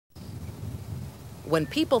When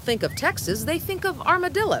people think of Texas, they think of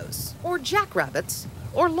armadillos, or jackrabbits,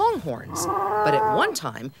 or longhorns. But at one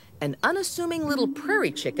time, an unassuming little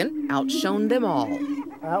prairie chicken outshone them all.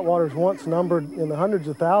 Attwaters once numbered in the hundreds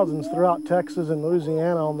of thousands throughout Texas and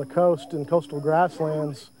Louisiana on the coast and coastal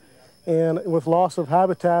grasslands. And with loss of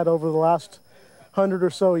habitat over the last 100 or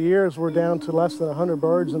so years, we're down to less than 100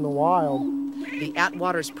 birds in the wild. The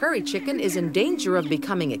Attwater's prairie chicken is in danger of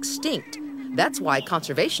becoming extinct. That's why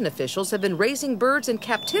conservation officials have been raising birds in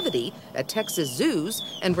captivity at Texas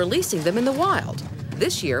zoos and releasing them in the wild.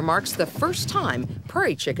 This year marks the first time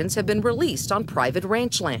prairie chickens have been released on private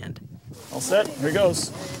ranch land. All set, here goes.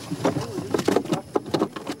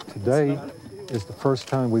 Today is the first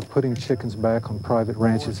time we're putting chickens back on private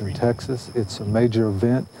ranches in Texas. It's a major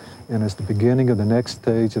event, and it's the beginning of the next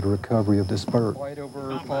stage of the recovery of this bird.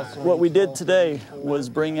 What we did today was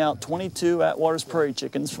bring out 22 Attwater's prairie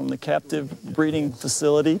chickens from the captive breeding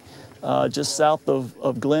facility just south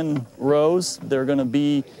of Glen Rose. They're going to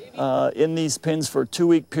be in these pens for a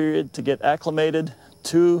 2-week period to get acclimated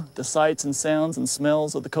to the sights and sounds and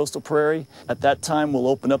smells of the coastal prairie. At that time, we'll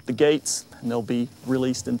open up the gates and they'll be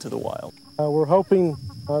released into the wild. We're hoping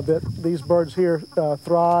that these birds here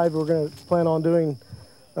thrive. We're going to plan on doing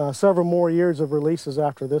several more years of releases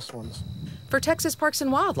after this one's. For Texas Parks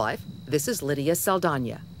and Wildlife, this is Lydia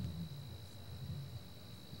Saldana.